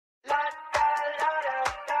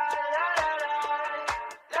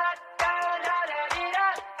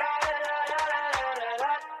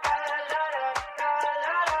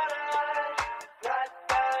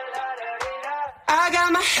I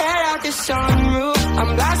got my head out the sunroof,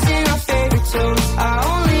 I'm blasting our favorite tunes. I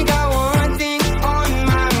only got one thing on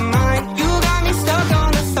my mind. You got me stuck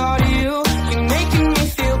on the thought of you. You're making me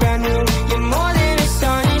feel brand new. You're more than a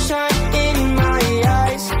sunshine in my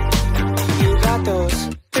eyes. You got those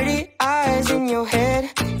pretty eyes in your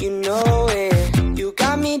head, you know it. You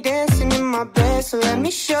got me dancing in my bed, so let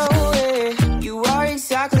me show it. You are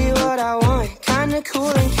exactly what I want, kinda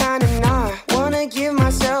cool and kinda not. Wanna give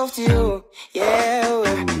myself to you. Yeah,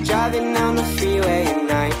 we're driving down the freeway at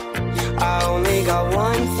night. I only got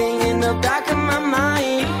one thing in the back of my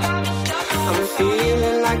mind. I'm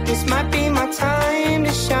feeling like this might be my time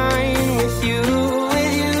to shine with you,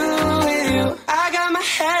 with you, with you. I got my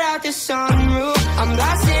head out the sunroof, I'm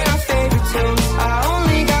blasting our favorite tunes. I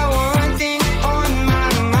only got one thing on my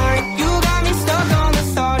mind. You got me stuck on the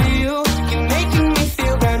thought of you. You're making me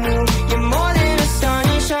feel brand new. You're more than a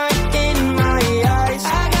sunshine in my eyes.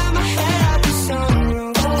 I got my head out the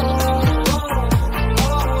sunroof.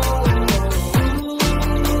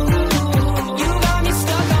 You got me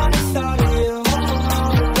stuck on the thought of you.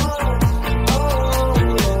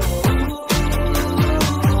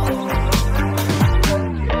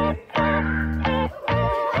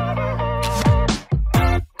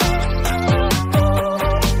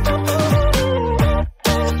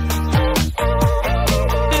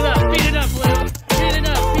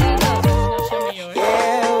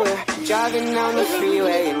 Driving down the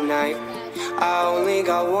freeway at night. I only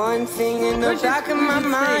got one thing in the back of my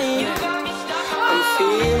mind. I'm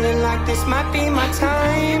feeling like this might be my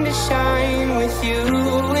time to shine with you,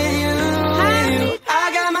 with you, with you.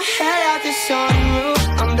 I got my head out the sunroof,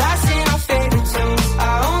 I'm blasting our favorite tunes.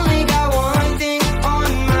 I only got one thing on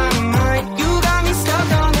my mind. You got me stuck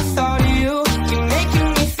on the thought of you. You're making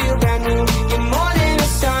me feel brand new. You're more than a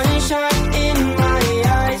sunshine in my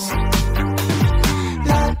eyes.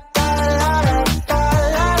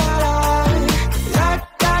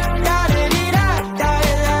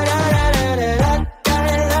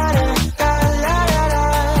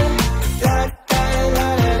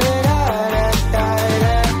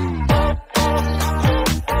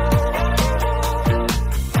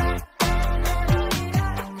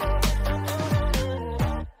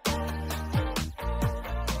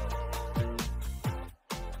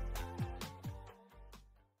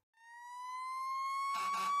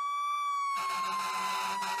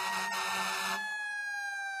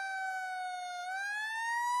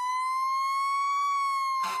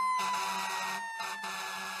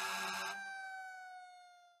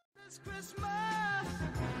 This Christmas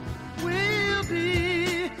will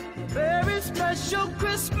be a very special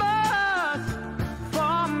Christmas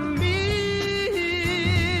for me.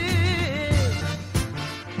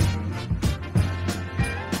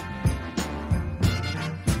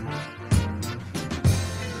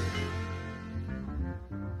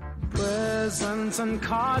 Presents and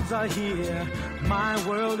cards are here. My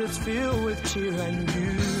world is filled with cheer and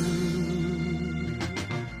you.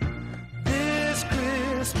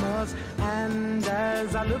 Christmas, and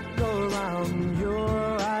as I look around,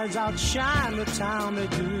 your eyes outshine the town they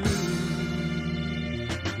do.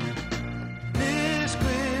 This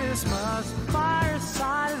Christmas, the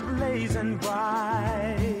fireside is blazing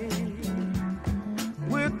bright.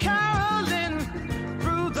 We're caroling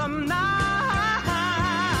through the night,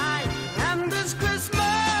 and this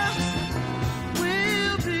Christmas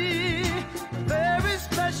will be a very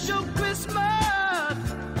special Christmas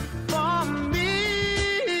for me.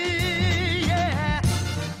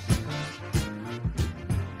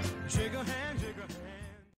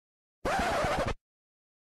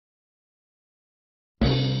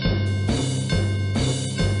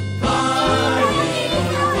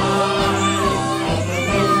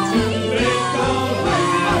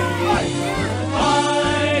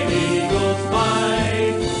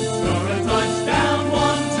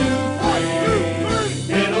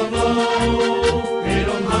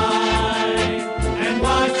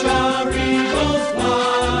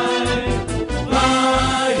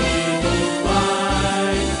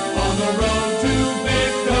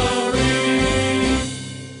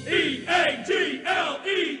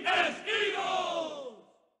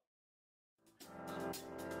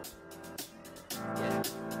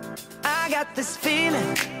 Got this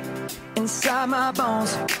feeling inside my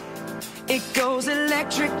bones. It goes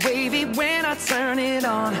electric wavy when I turn it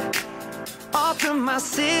on. Off from my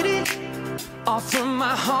city, off from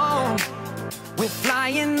my home. We're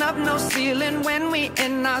flying up no ceiling when we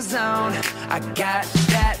in our zone. I got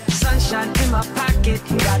that sunshine in my pocket,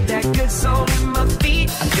 got that good soul in my feet.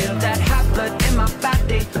 I feel that hot blood in my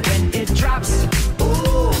body when it drops.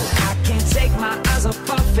 Ooh, I can't take my eyes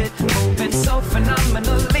off it. Moving so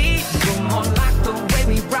phenomenally. You're more like the way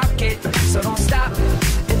we rock it. So don't stop.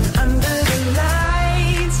 And under the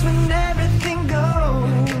lights when everything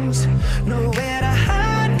goes, nowhere to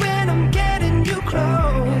hide when I'm getting you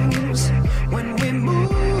close. When we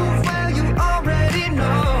move, well, you already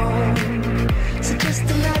know. So just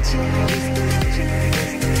imagine.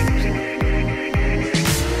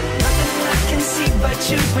 Nothing I can see but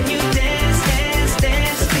you when you dance, dance,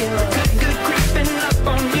 dance. Feel good, good creeping up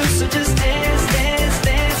on you. So just dance, dance,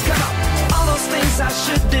 dance. Come on. All those things I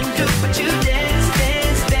shouldn't do, but you dance,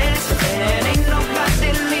 dance, dance. And ain't nobody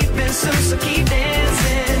leaving soon, so keep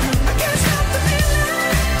dancing. I can't stop the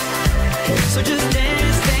feeling. So just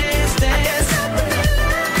dance, dance, dance. I can't stop the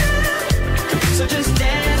feeling. So just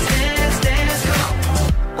dance, dance, dance. Come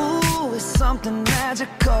on. Ooh, it's something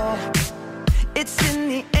magical. It's in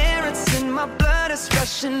the air, it's in my blood, it's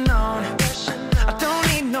rushing on. I don't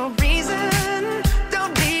need no reason,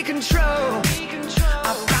 don't be control.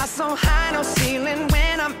 I fly so high, no ceiling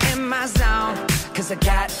when I'm in my zone. Cause I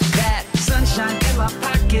got that sunshine in my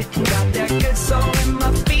pocket, got that good soul in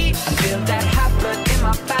my feet. I feel that hot blood in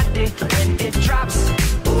my body when it drops.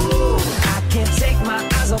 Ooh, I can't take my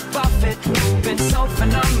eyes off it, moving so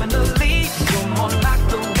phenomenally. You're more like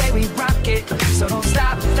the way we rock it, so don't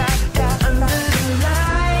stop, stop, stop. Under the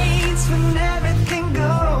lights when everything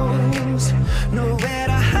goes, nowhere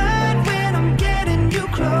to hide when I'm getting you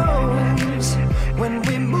close. When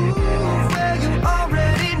we move, well, you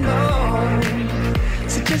already know.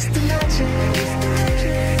 So just imagine.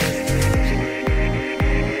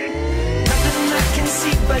 Nothing I can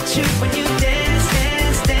see but you when you dance,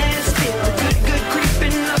 dance, dance. Feel good, good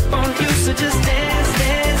creeping up on you. So just dance,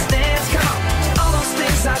 dance, dance. Come on. All those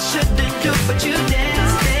things I shouldn't do, but you dance.